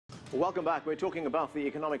Welcome back. We're talking about the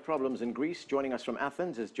economic problems in Greece. Joining us from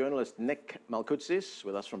Athens is journalist Nick Malkoutzis.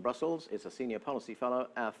 With us from Brussels is a senior policy fellow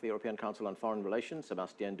at the European Council on Foreign Relations,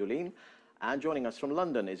 Sebastian Dullien. And joining us from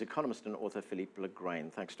London is economist and author Philippe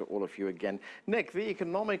Legrain. Thanks to all of you again. Nick, the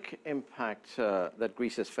economic impact that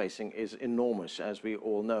Greece is facing is enormous, as we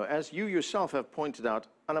all know. As you yourself have pointed out,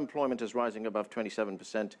 unemployment is rising above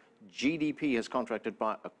 27%. GDP has contracted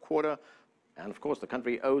by a quarter. And of course, the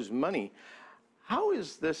country owes money. How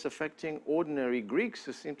is this affecting ordinary Greeks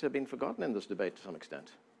who seem to have been forgotten in this debate to some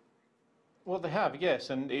extent? Well, they have, yes,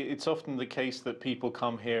 and it's often the case that people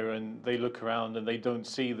come here and they look around and they don't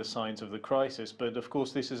see the signs of the crisis. But of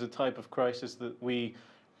course, this is a type of crisis that we,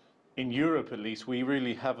 in Europe at least, we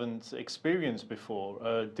really haven't experienced before.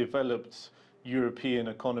 A developed European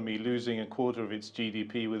economy losing a quarter of its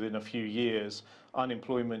GDP within a few years,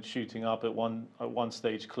 unemployment shooting up at one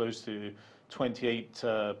stage close to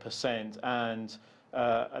 28%, and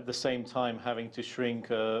at the same time having to shrink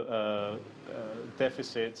a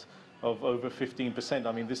deficit of over 15%.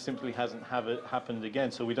 I mean, this simply hasn't happened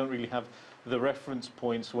again, so we don't really have the reference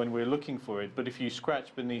points when we're looking for it. But if you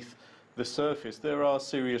scratch beneath the surface, there are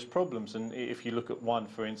serious problems. And if you look at one,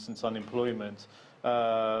 for instance, unemployment,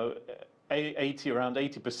 around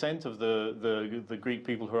 80% of the Greek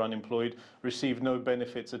people who are unemployed receive no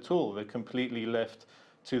benefits at all. They're completely left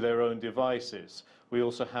to their own devices. We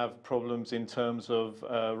also have problems in terms of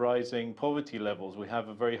rising poverty levels. We have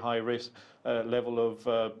a very high risk level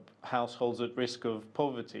of households at risk of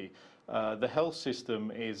poverty. The health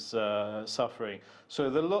system is suffering.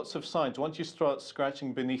 So there are lots of signs. Once you start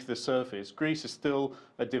scratching beneath the surface, Greece is still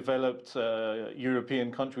a developed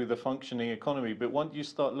European country with a functioning economy. But once you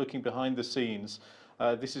start looking behind the scenes,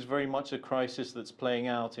 this is very much a crisis that's playing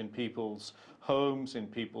out in people's homes, in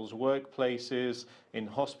people's workplaces, in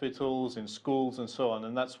hospitals, in schools, and so on.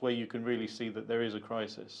 And that's where you can really see that there is a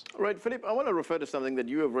crisis. Right, Philippe, I want to refer to something that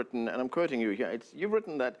you have written, and I'm quoting you here. You've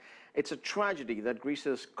written that it's a tragedy that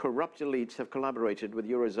Greece's corrupt elites have collaborated with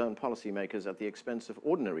Eurozone policymakers at the expense of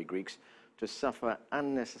ordinary Greeks to suffer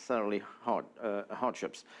unnecessarily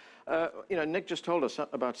hardships. Nick just told us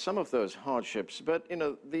about some of those hardships, but,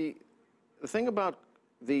 the thing about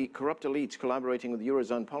the corrupt elites collaborating with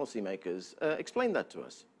Eurozone policymakers, explain that to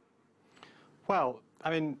us. Well,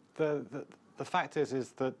 I mean, the fact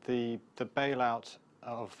is that the bailout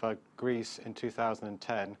of Greece in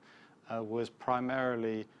 2010 was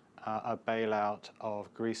primarily a bailout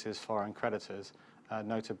of Greece's foreign creditors,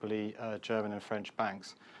 notably German and French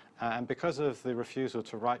banks. And because of the refusal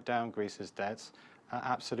to write down Greece's debts,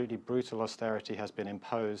 absolutely brutal austerity has been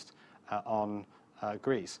imposed on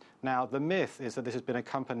Greece. Now, the myth is that this has been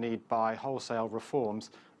accompanied by wholesale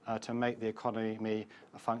reforms to make the economy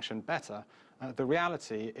function better. The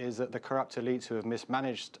reality is that the corrupt elites who have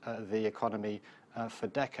mismanaged the economy for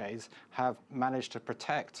decades have managed to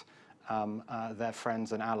protect their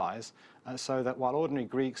friends and allies, so that while ordinary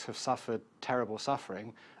Greeks have suffered terrible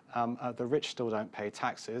suffering, the rich still don't pay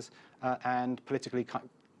taxes, and politically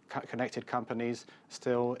connected companies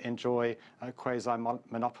still enjoy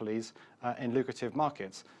quasi-monopolies in lucrative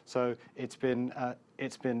markets. So it's been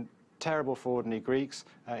terrible for ordinary Greeks.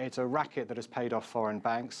 It's a racket that has paid off foreign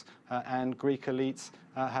banks, and Greek elites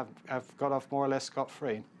have got off more or less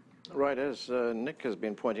scot-free. Right, as Nick has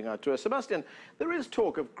been pointing out to us. Sebastian, there is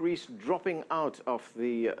talk of Greece dropping out of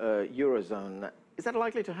the Eurozone. Is that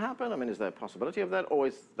likely to happen? I mean, is there a possibility of that, or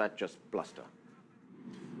is that just bluster?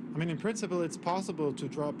 I mean, in principle, it's possible to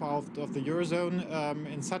drop out of the Eurozone.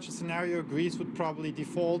 In such a scenario, Greece would probably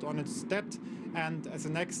default on its debt, and as a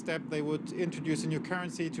next step, they would introduce a new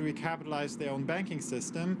currency to recapitalize their own banking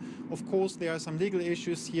system. Of course, there are some legal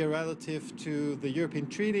issues here relative to the European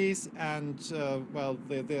treaties and,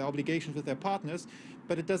 their obligations with their partners,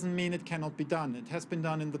 but it doesn't mean it cannot be done. It has been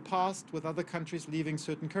done in the past with other countries leaving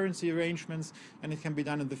certain currency arrangements, and it can be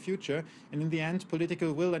done in the future. And in the end,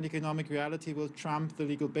 political will and economic reality will trump the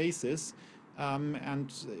legal basis,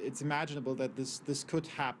 and it's imaginable that this could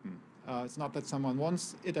happen. It's not that someone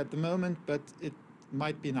wants it at the moment, but it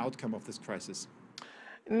might be an outcome of this crisis.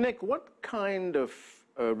 Nick, what kind of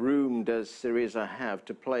room does Syriza have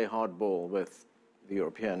to play hardball with the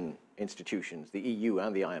European institutions, the EU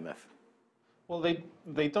and the IMF? Well,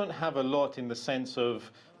 they don't have a lot in the sense of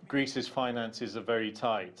Greece's finances are very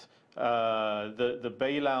tight. The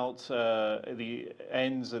bailout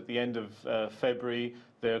ends at the end of February.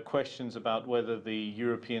 There are questions about whether the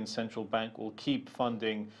European Central Bank will keep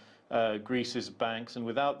funding Greece's banks, and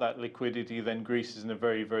without that liquidity, then Greece is in a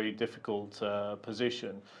very, very difficult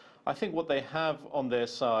position. I think what they have on their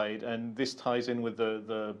side, and this ties in with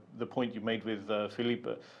the point you made with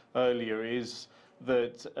Philippe earlier, is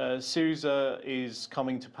that Syriza is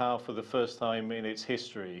coming to power for the first time in its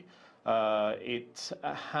history. It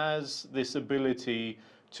has this ability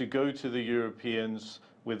to go to the Europeans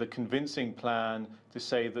with a convincing plan to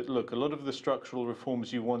say that, look, a lot of the structural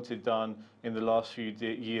reforms you wanted done in the last few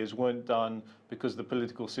years weren't done because the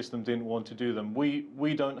political system didn't want to do them.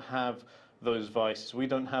 We don't have those vices. We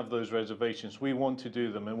don't have those reservations. We want to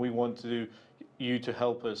do them, and we want you to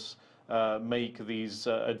help us make these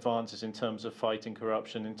advances in terms of fighting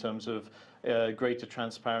corruption, in terms of greater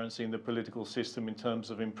transparency in the political system, in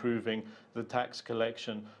terms of improving the tax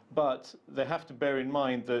collection. But they have to bear in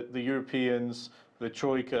mind that the Europeans, the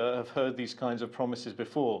Troika, have heard these kinds of promises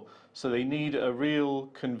before. So they need a real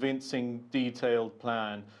convincing, detailed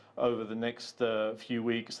plan over the next few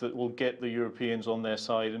weeks that will get the Europeans on their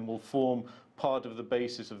side and will form part of the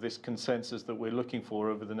basis of this consensus that we're looking for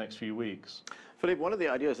over the next few weeks. Philippe, one of the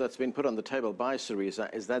ideas that's been put on the table by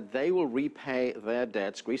Syriza is that they will repay their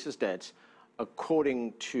debts, Greece's debts,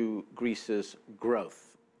 according to Greece's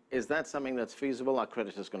growth. Is that something that's feasible? Are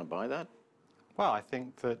creditors going to buy that? Well, I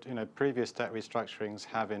think that previous debt restructurings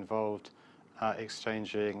have involved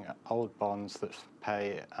exchanging old bonds that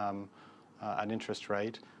pay an interest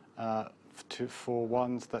rate for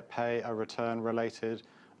ones that pay a return related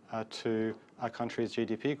to a country's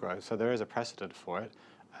GDP growth. So there is a precedent for it,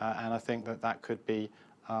 and I think that that could be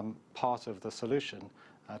part of the solution,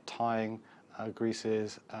 tying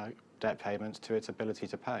Greece's debt payments to its ability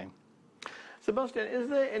to pay. Sebastian, is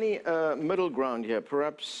there any middle ground here,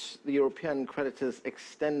 perhaps the European creditors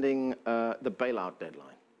extending the bailout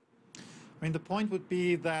deadline? I mean, the point would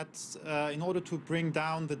be that in order to bring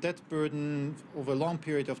down the debt burden over a long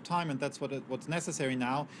period of time, and that's what's necessary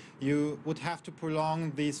now, you would have to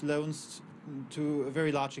prolong these loans to a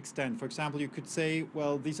very large extent. For example, you could say,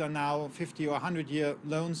 well, these are now 50 or 100-year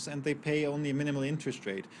loans and they pay only a minimal interest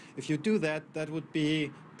rate. If you do that, that would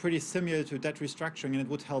be pretty similar to debt restructuring, and it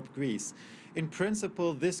would help Greece. In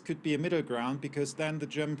principle, this could be a middle ground, because then the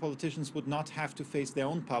German politicians would not have to face their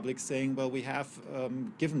own public saying, well, we have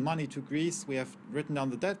given money to Greece, we have written down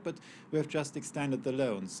the debt, but we have just extended the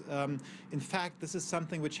loans. In fact, this is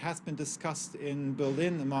something which has been discussed in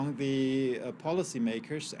Berlin among the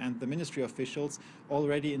policymakers and the ministry officials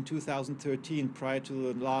already in 2013, prior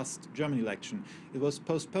to the last German election. It was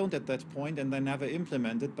postponed at that point and then never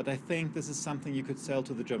implemented, but I think this is something you could sell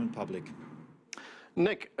to the German public.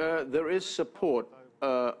 Nick, there is support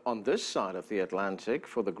on this side of the Atlantic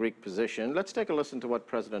for the Greek position. Let's take a listen to what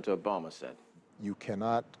President Obama said. You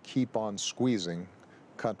cannot keep on squeezing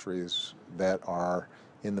countries that are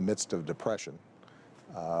in the midst of depression.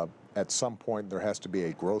 At some point, there has to be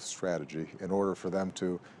a growth strategy in order for them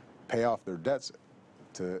to pay off their debts,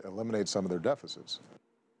 to eliminate some of their deficits.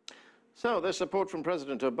 So there's support from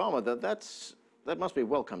President Obama. That must be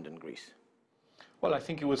welcomed in Greece. Well, I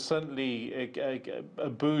think it was certainly a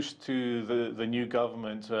boost to the new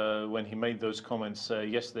government when he made those comments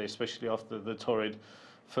yesterday, especially after the torrid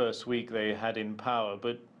first week they had in power.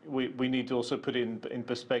 But we need to also put in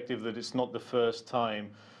perspective that it's not the first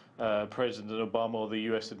time President Obama or the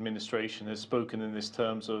US administration has spoken in these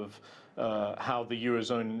terms of how the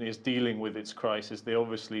Eurozone is dealing with its crisis. They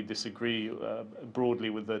obviously disagree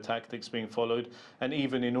broadly with the tactics being followed. And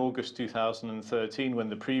even in August 2013, when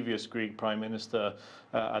the previous Greek Prime Minister,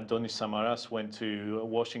 Adonis Samaras, went to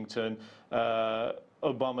Washington,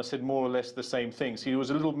 Obama said more or less the same things. He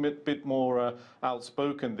was a little bit more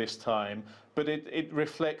outspoken this time, but it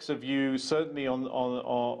reflects a view certainly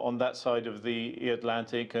on that side of the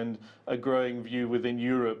Atlantic, and a growing view within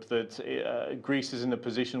Europe that Greece is in a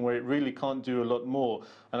position where it really can't do a lot more.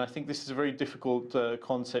 And I think this is a very difficult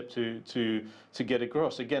concept to get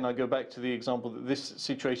across. Again, I go back to the example that this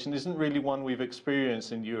situation isn't really one we've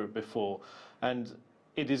experienced in Europe before, and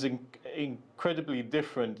it is incredibly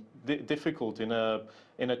difficult in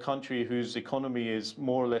a country whose economy is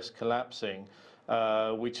more or less collapsing,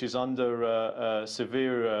 which is under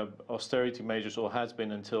severe austerity measures, or has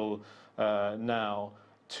been until now,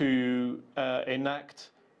 to enact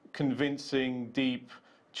convincing, deep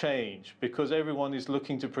change, because everyone is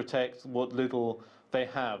looking to protect what little they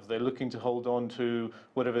have. They're looking to hold on to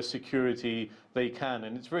whatever security they can,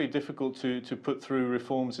 and it's very difficult to put through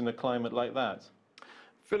reforms in a climate like that.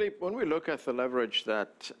 Philippe, when we look at the leverage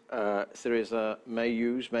that Syriza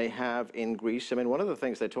may have in Greece, I mean, one of the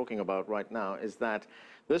things they're talking about right now is that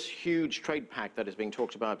this huge trade pact that is being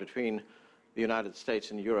talked about between the United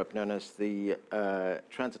States and Europe, known as the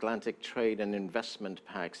Transatlantic Trade and Investment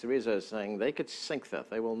Pact, Syriza is saying they could sink that.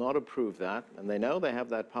 They will not approve that, and they know they have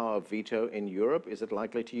that power of veto in Europe. Is it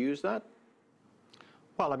likely to use that?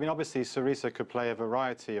 Well, I mean, obviously, Syriza could play a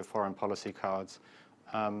variety of foreign policy cards.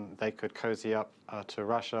 They could cozy up to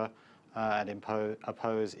Russia and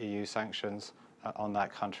oppose EU sanctions on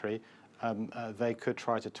that country. They could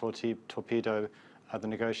try to torpedo the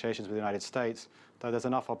negotiations with the United States, though there's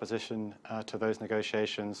enough opposition to those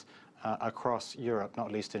negotiations across Europe,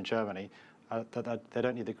 not least in Germany, that they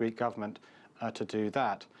don't need the Greek government to do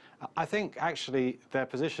that. I think actually their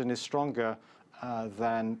position is stronger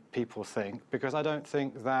than people think, because I don't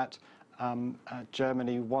think that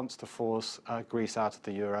Germany wants to force Greece out of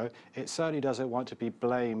the euro. It certainly doesn't want to be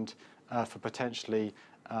blamed for potentially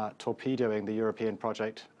torpedoing the European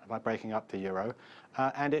project by breaking up the euro.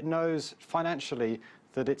 And it knows financially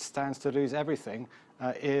that it stands to lose everything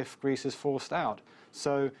if Greece is forced out.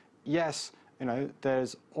 So yes,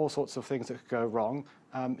 there's all sorts of things that could go wrong.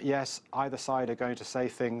 Yes, either side are going to say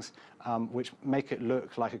things which make it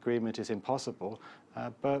look like agreement is impossible,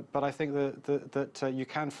 but I think that you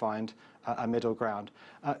can find a middle ground.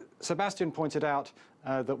 Sebastian pointed out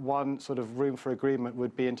that one sort of room for agreement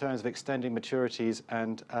would be in terms of extending maturities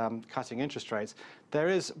and cutting interest rates. There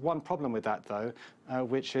is one problem with that, though,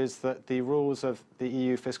 which is that the rules of the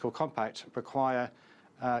EU fiscal compact require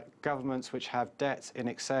governments which have debts in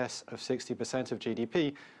excess of 60% of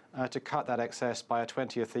GDP to cut that excess by a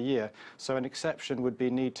 20th a year. So an exception would be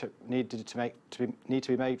need to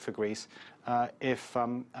be made for Greece if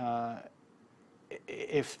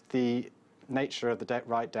the nature of the debt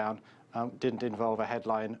write-down didn't involve a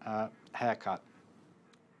headline haircut.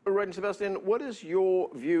 Right, and Sebastian, what is your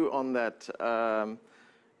view on that?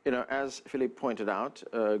 As Philippe pointed out,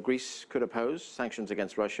 Greece could oppose sanctions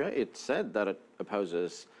against Russia. It said that it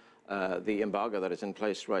opposes the embargo that is in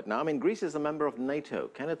place right now. I mean, Greece is a member of NATO.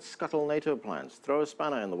 Can it scuttle NATO plans, throw a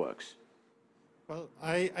spanner in the works? Well,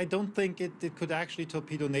 I don't think it could actually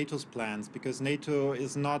torpedo NATO's plans, because NATO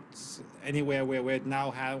is not anywhere where it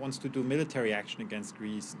now wants to do military action against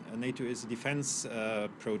Greece. NATO is a defense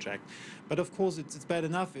project. But of course, it's bad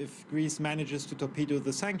enough if Greece manages to torpedo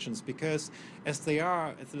the sanctions, because as the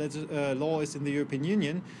law is in the European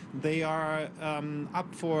Union, they are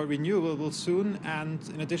up for renewal soon. And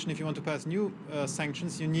in addition, if you want to pass new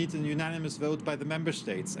sanctions, you need a unanimous vote by the member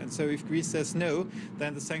states. And so if Greece says no,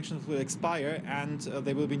 then the sanctions will expire and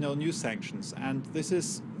there will be no new sanctions. And this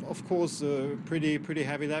is, of course, pretty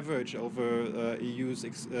heavy leverage over EU's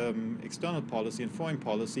external policy and foreign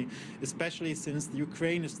policy, especially since the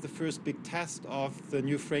Ukraine is the first big test of the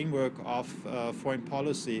new framework of foreign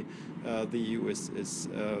policy the EU is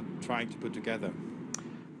trying to put together.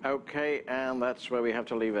 Okay, and that's where we have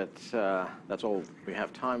to leave it. That's all we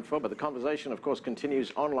have time for. But the conversation, of course,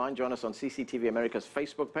 continues online. Join us on CCTV America's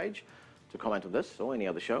Facebook page to comment on this or any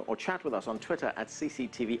other show, or chat with us on Twitter at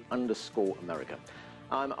cctv_America.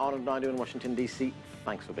 I'm Arnold Naidu in Washington, D.C.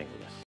 Thanks for being with us.